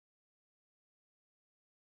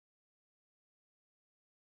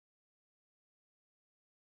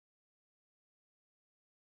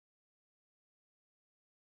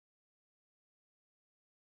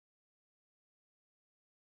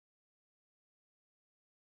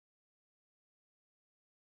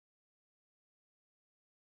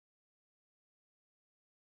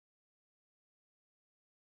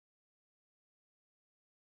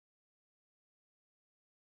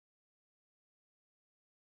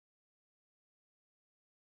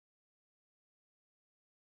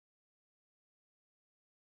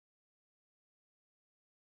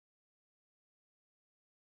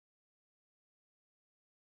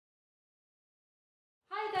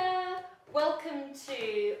Hi there! Welcome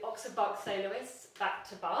to Oxford Bach Soloists, Back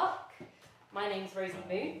to Bach. My name's Rosie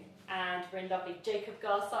Moon and we're in lovely Jacob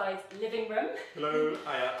Garside's living room. Hello,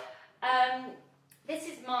 hiya. This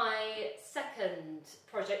is my second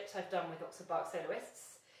project I've done with Oxford Bach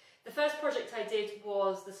Soloists. The first project I did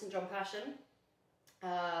was the St John Passion,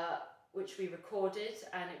 which we recorded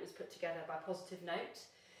and it was put together by Positive Note.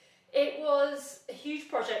 It was a huge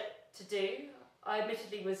project to do. I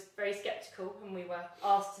admittedly was very sceptical when we were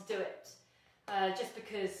asked to do it, just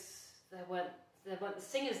because there weren't the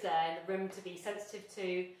singers there in the room to be sensitive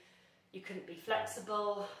to. You couldn't be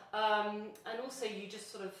flexible, and also you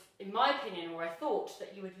just sort of, in my opinion, or I thought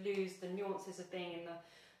that you would lose the nuances of being in the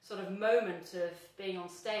sort of moment of being on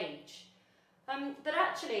stage. But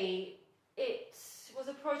actually, it was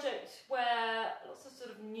a project where lots of sort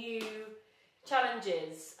of new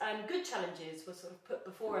challenges and good challenges were sort of put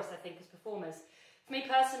before us, I think, as performers. For me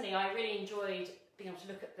personally, I really enjoyed being able to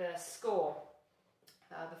look at the score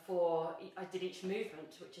before I did each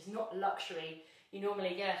movement, which is not a luxury you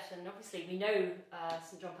normally get, and obviously we know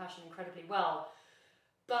St John Passion incredibly well,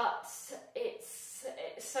 but it's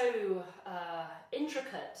so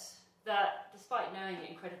intricate that despite knowing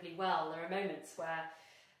it incredibly well, there are moments where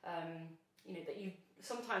you know, that you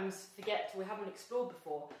sometimes forget we haven't explored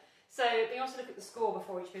before. So being able to look at the score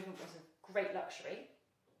before each movement was a great luxury.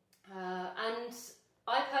 And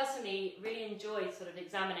I personally really enjoyed sort of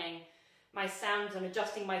examining my sounds and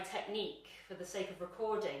adjusting my technique for the sake of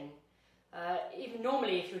recording. Even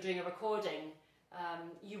normally if you're doing a recording,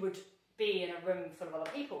 you would be in a room full of other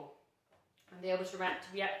people and be able to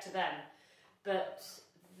react to them. But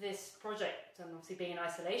this project, and obviously being in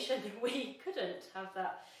isolation, we couldn't have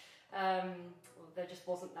that, well, there just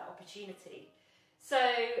wasn't that opportunity. So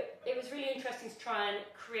it was really interesting to try and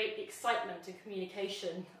create the excitement and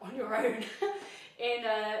communication on your own in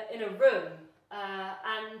a room,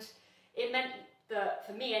 and it meant that,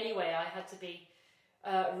 for me anyway, I had to be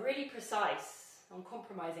really precise,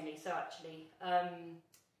 uncompromisingly so actually,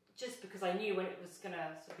 just because I knew when it was going to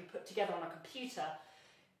sort of be put together on a computer,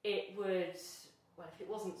 it would, well, if it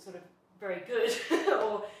wasn't sort of very good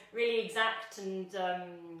or really exact and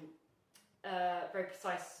very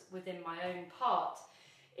precise within my own part,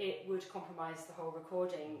 it would compromise the whole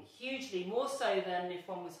recording hugely, more so than if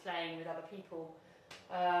one was playing with other people.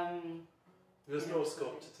 There's no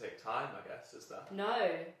scope to take time, I guess, is there? No,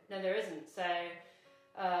 there isn't. So,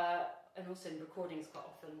 and also in recordings quite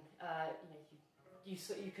often, you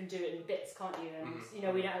know, you can do it in bits, can't you? And you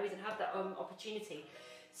know, we didn't have that opportunity.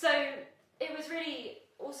 So it was really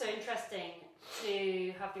also interesting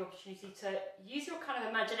to have the opportunity to use your kind of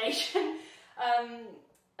imagination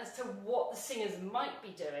as to what the singers might be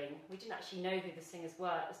doing. We didn't actually know who the singers were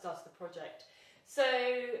at the start of the project. So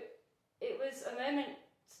it was a moment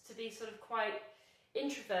to be sort of quite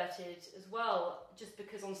introverted as well, just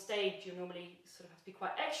because on stage you normally sort of have to be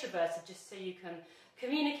quite extroverted just so you can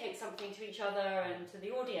communicate something to each other and to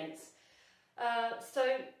the audience. So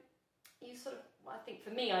you sort of, I think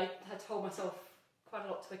for me, I had to hold myself quite a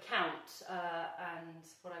lot to account and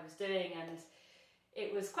what I was doing, and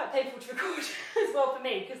it was quite painful to record as well for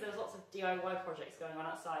me because there was lots of DIY projects going on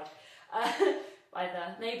outside by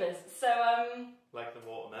the neighbours. So like the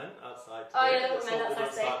watermen outside. Oh yeah, the watermen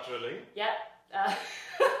outside. Start drilling. Yeah.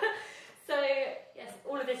 So yes,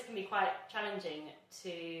 all of this can be quite challenging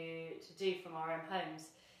to do from our own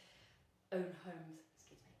homes.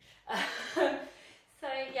 Excuse me. So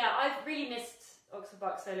yeah, I've really missed Oxford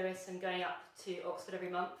Bach Soloists and going up to Oxford every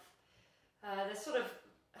month. There's sort of,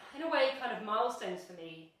 in a way, kind of milestones for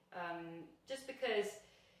me, just because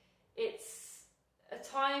it's a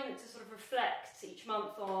time to sort of reflect each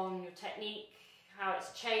month on your technique, how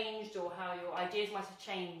it's changed or how your ideas might have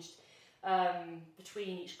changed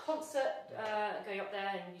between each concert, going up there,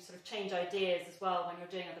 and you sort of change ideas as well when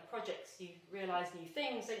you're doing other projects. You realise new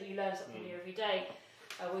things, so you learn something new every day,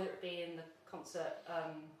 whether it be in the concert,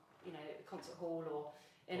 you know, concert hall or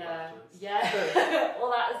in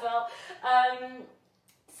all that as well.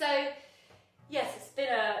 So yes, it's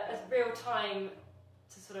been a real time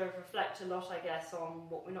to sort of reflect a lot, I guess, on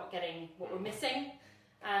what we're not getting, what we're missing,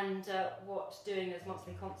 and what doing those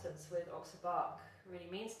monthly concerts with Oxford Bach really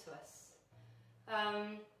means to us.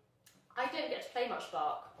 I don't get to play much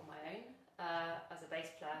Bach on my own as a bass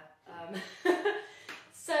player,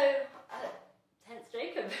 so hence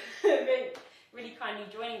Jacob really kindly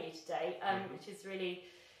joining me today, which is really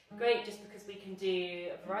great just because we can do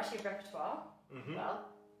a variety of repertoire.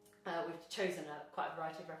 Well, we've chosen quite a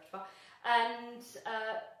variety of repertoire, and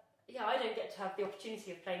yeah, I don't get to have the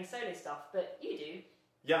opportunity of playing solo stuff, but you do.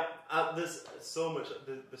 Yeah, there's so much.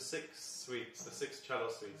 The 6 suites, the 6 cello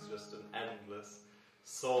suites, just an endless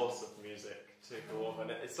source of music to go over,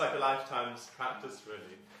 and it's like a lifetime's practice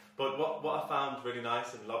really. But what I found really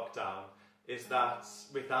nice in lockdown is that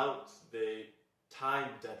without the time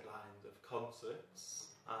deadline of concerts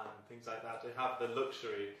and things like that, to have the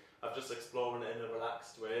luxury of just exploring it in a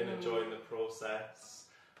relaxed way and enjoying the process.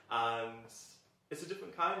 And it's a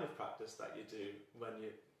different kind of practice that you do when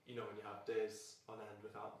you have days on end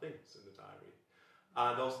without things in the diary.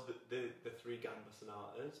 And also the three gamba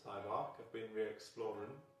sonatas by Bach I've been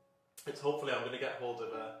re-exploring. It's hopefully I'm going to get hold of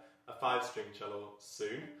a 5-string cello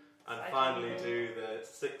soon and finally do the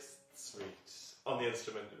 6th suite on the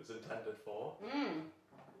instrument it was intended for.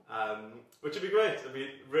 Which would be great. It'd be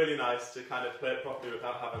really nice to kind of play it properly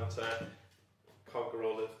without having to conquer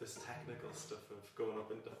all of this technical stuff of going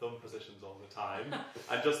up into thumb positions all the time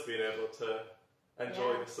and just being able to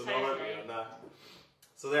enjoy the sonority and that.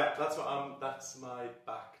 So yeah, that's my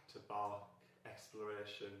back to Bach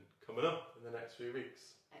exploration coming up in the next few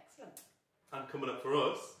weeks. Excellent. And coming up for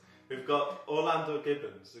us, we've got Orlando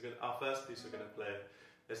Gibbons. Our first piece we're going to play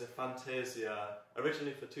is a Fantasia,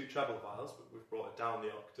 originally for 2 treble viols, but we've brought it down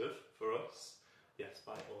the octave for us. Yes,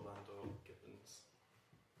 by Orlando Gibbons.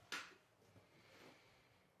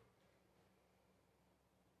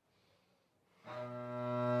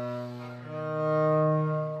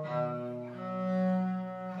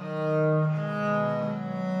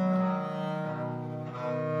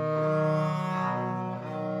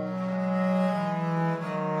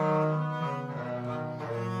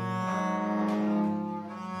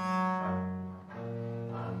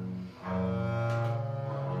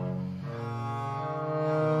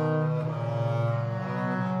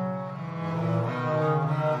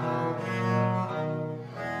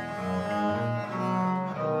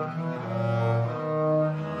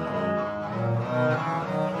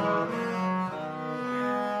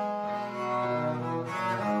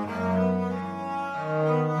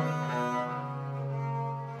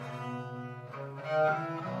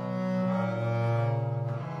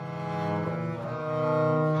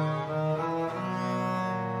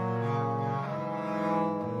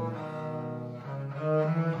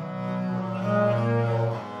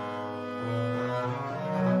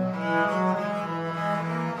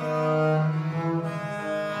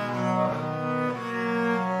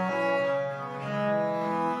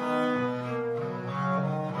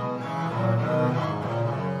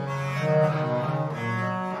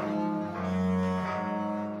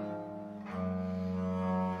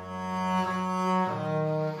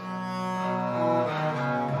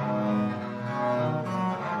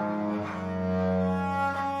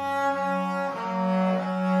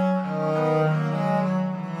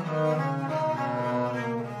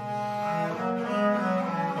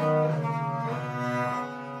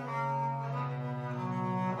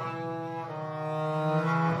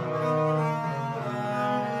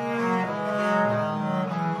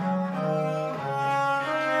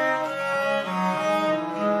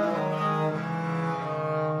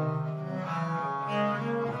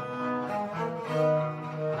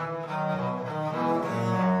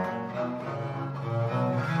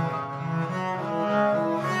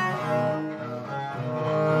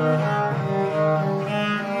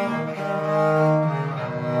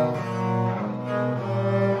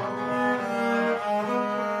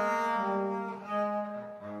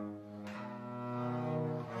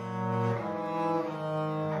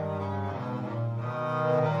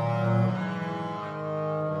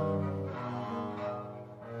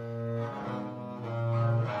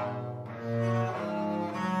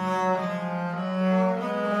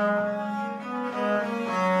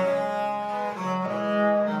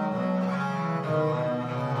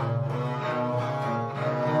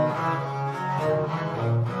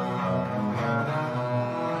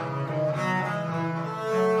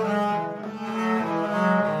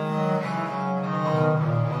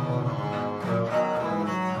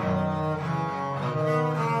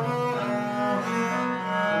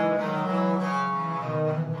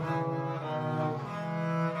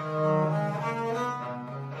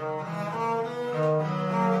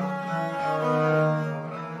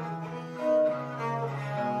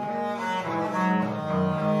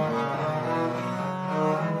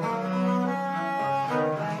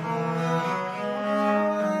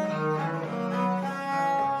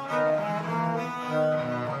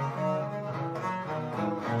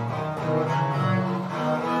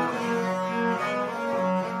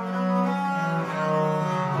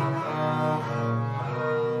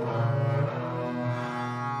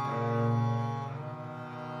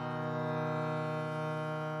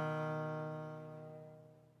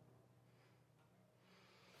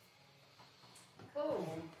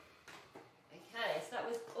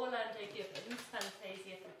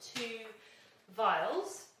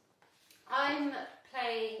 Viols. I'm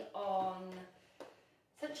playing on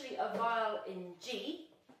essentially a viol in G,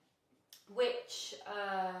 which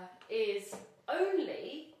is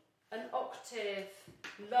only an octave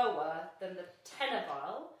lower than the tenor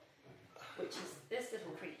viol, which is this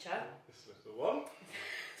little creature. This little one.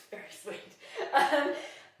 It's very sweet. And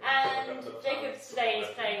Jacob today is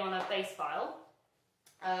playing on a bass viol.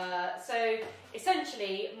 So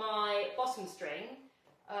essentially, my bottom string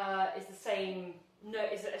is the same. No,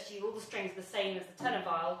 is actually all the strings are the same as the tenor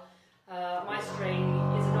viol. My string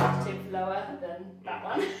is an octave lower than that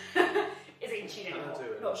one. Is it in tune anymore?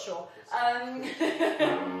 Not sure.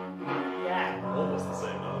 Yeah. Almost the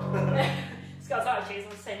same note. Scott's actually is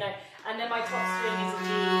on the same note. And then my top string is a G.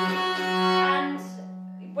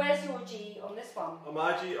 And where's your G on this one?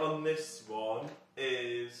 My G on this one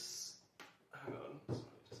is. Hang on. Sorry,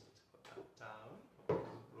 just need to put that down.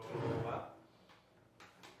 Roll over.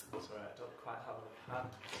 Sorry, I don't quite have enough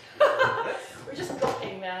hands. We're just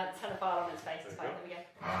dropping the tenor viol on its face. It's fine. There we go.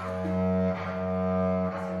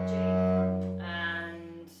 G.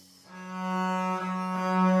 And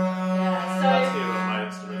yeah, so that's here on my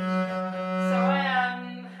instrument. So I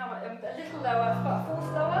am how much? A little lower, about a fourth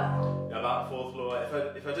lower. Yeah, about a fourth lower.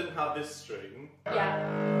 If I didn't have this string,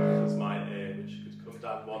 Yeah. it's my A, which could come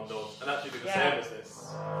down one note and actually be the Yeah. same as this.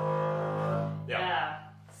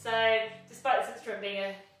 Yeah. So despite this instrument being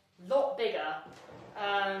a lot bigger,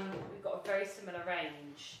 we've got a very similar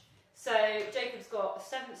range. So Jacob's got a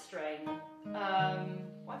seventh string.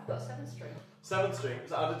 Why have we got a seventh string? Seventh string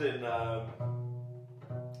was added in.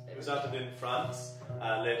 It was added in France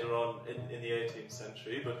later on in the 18th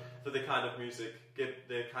century, but for the kind of music,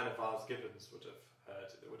 the kind of viols Gibbons would have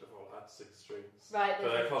heard, they would have all had 6 strings Right. for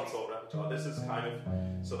their consort repertoire. This is kind of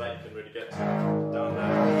so that you can really get to down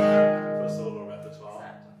there for solo repertoire.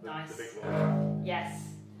 Nice. The big one. Yes.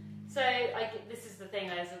 So this is the thing,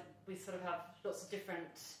 is that we sort of have lots of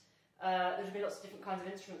different. There'd be lots of different kinds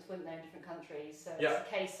of instruments, wouldn't there, in different countries? So it's a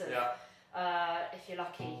case of if you're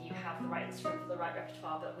lucky, you have the right instrument for the right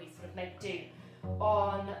repertoire, but we sort of make do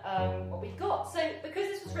on what we've got. So because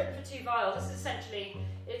this was written for 2 viols, this is essentially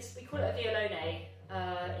we call it a violone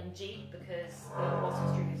in G because the bottom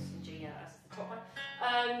string is in G as the top one.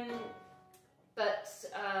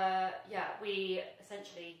 We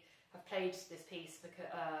essentially have played this piece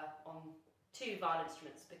on 2 viol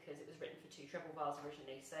instruments because it was written for 2 treble viols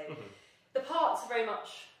originally. So the parts are very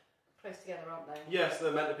much close together, aren't they? Yes,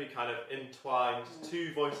 they're meant to be kind of entwined,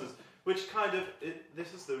 2 voices, which kind of,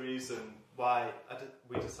 this is the reason why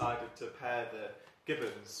we decided to pair the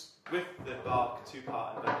Gibbons with the Bach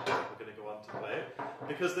 2-part Invention that we're going to go on to play,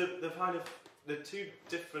 because they're kind of, they're 2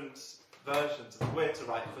 different versions of the way to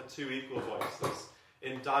write for 2 equal voices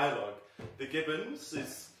in dialogue. The Gibbons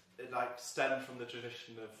is stemmed from the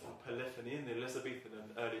tradition of polyphony in the Elizabethan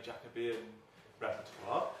and early Jacobean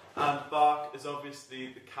repertoire, and Bach is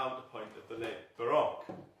obviously the counterpoint of the late Baroque.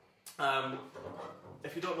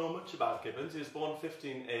 If you don't know much about Gibbons, he was born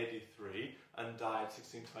 1583 and died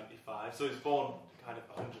 1625, so he was born kind of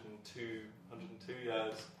 102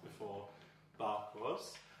 years before Bach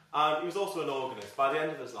was. And he was also an organist. By the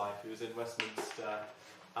end of his life, he was in Westminster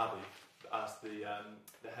Abbey as the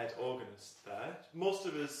head organist there. Most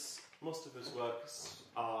of his works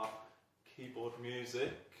are keyboard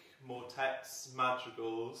music, motets,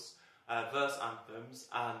 madrigals, verse anthems,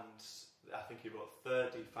 and I think he wrote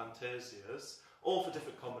 30 fantasias, all for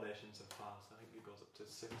different combinations of parts. I think he goes up to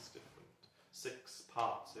 6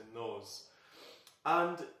 parts in those.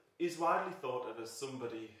 And he's widely thought of as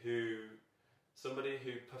somebody who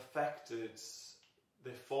perfected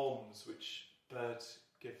the forms which Bird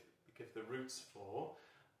give the roots for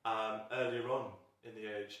earlier on in the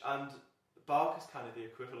age. And Bach is kind of the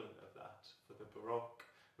equivalent of that for the Baroque.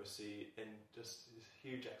 We see in just this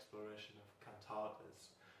huge exploration of cantatas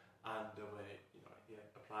and the way he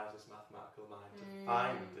applies his mathematical mind to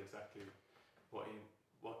find exactly what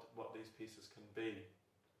these pieces can be.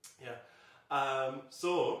 Yeah.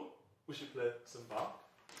 So we should play some Bach.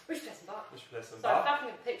 We should play some Bach. So I'm having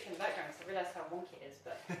a picture in the background, so I realise how wonky it is,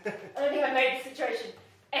 but I don't think I made the situation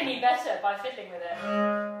any better by fiddling with it.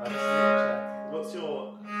 What's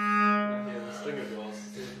your the string of yours?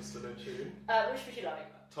 See if it's still in tune. Which would you like?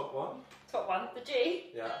 Top one. Top one, the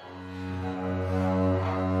G. Yeah.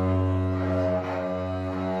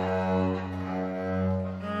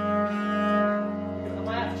 Am I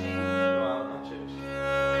out of tune? No, I'll change.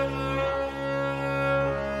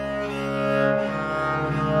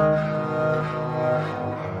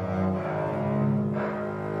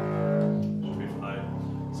 Should be fine.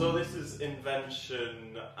 So this is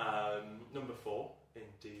Invention number 4 in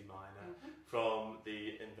D minor from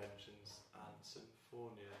the Inventions and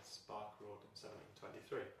California's Bach wrote in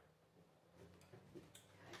 1723.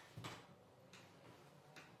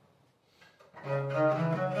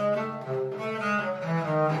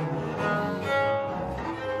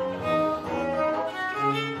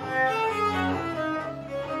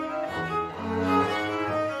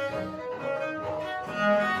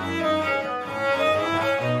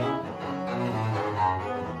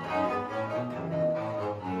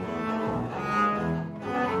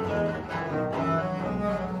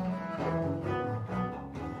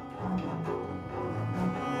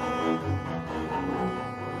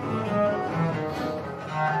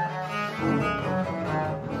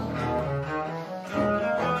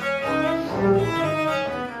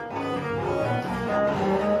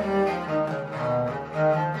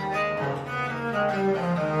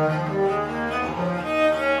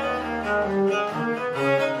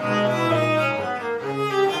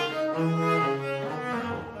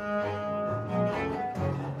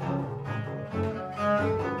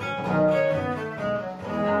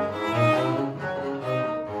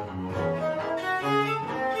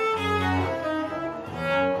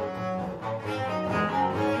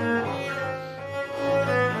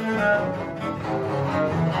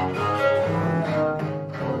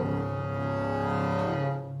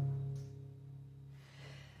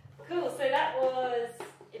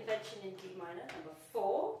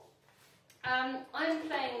 I'm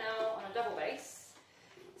playing now on a double bass,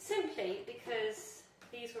 simply because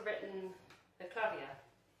these were written for clavier.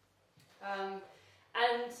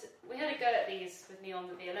 And we had a go at these with me on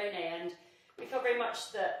the violone, and we felt very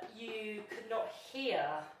much that you could not hear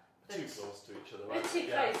too close to each other, right? right? Too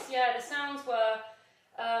close, yeah. The sounds were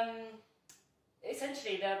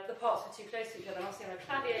essentially the parts were too close to each other. And obviously on a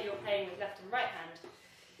clavier you're playing with left and right hand.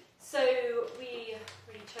 So we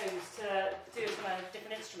chose to do it on a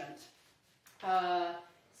different instrument.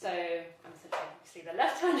 So I'm essentially obviously the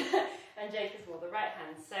left hand and Jake is more the right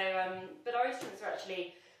hand. So, but our instruments are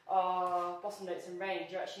actually, our bottom notes and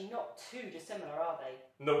range are actually not too dissimilar, are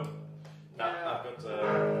they? No. No. I've got,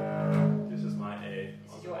 this is my A.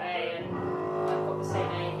 This is your A and I've got the same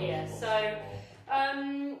A here. So,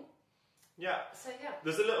 yeah. So yeah.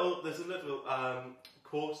 There's a little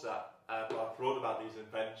quote that Bach wrote about these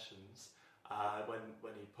inventions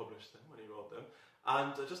when he published them, when he wrote them,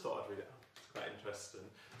 and I just thought I'd read it out. It's quite interesting.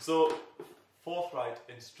 So, forthright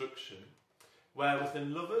instruction, where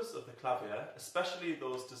within lovers of the clavier, especially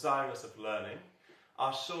those desirous of learning,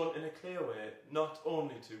 are shown in a clear way not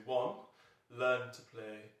only to one, learn to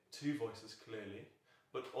play two voices clearly,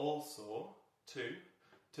 but also two,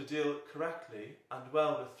 to deal correctly and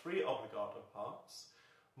well with three obligato parts,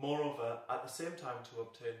 moreover, at the same time to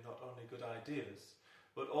obtain not only good ideas,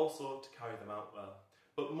 but also to carry them out well,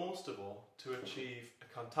 but most of all, to achieve a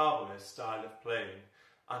cantabile style of playing,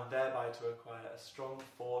 and thereby to acquire a strong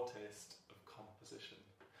foretaste of composition.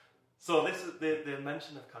 So this is the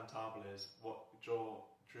mention of cantabile is what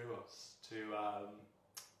drew us to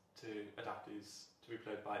adapt these to be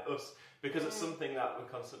played by us, because it's something that we're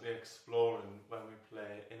constantly exploring when we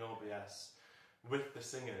play in OBS with the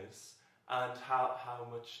singers, and how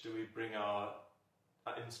much do we bring our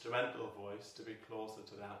instrumental voice to be closer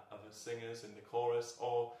to that of the singers in the chorus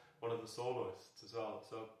or one of the soloists as well.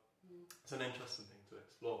 So it's an interesting thing to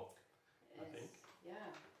explore, I think.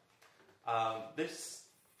 Yeah. Our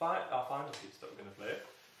final piece that we're going to play,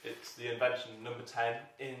 it's the Invention No. 10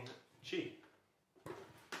 in G.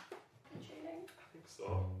 Tuning? I think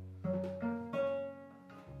so.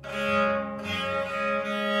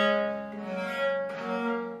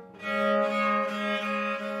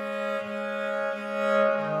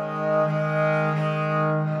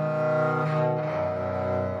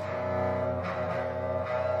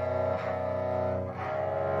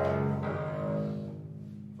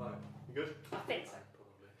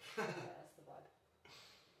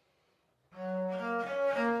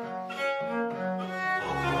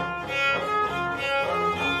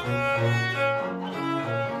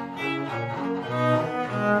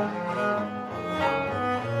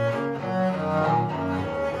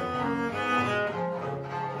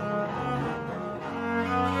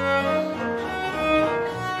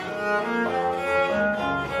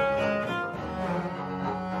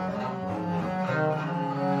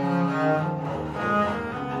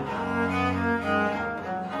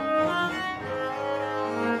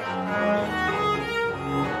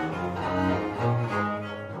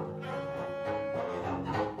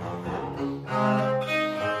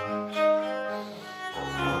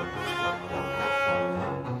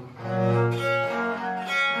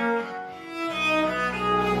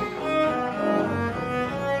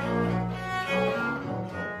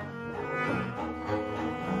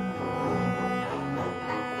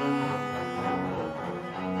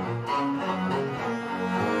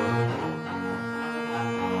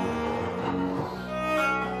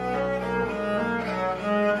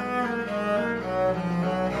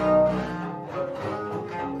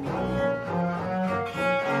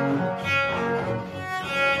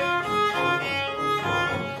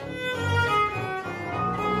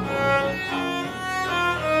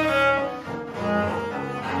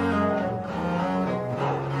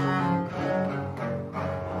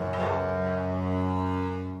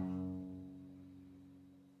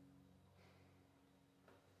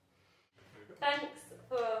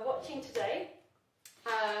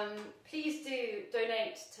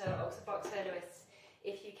 Oxford Bach Soloists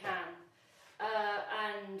if you can.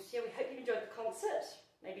 And yeah, we hope you enjoyed the concert,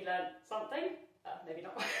 maybe learned something, maybe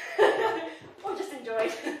not, or just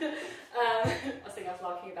enjoyed. I think I was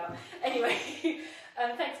laughing about. Anyway,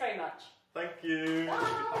 thanks very much. Thank you.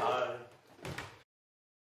 Bye. Bye.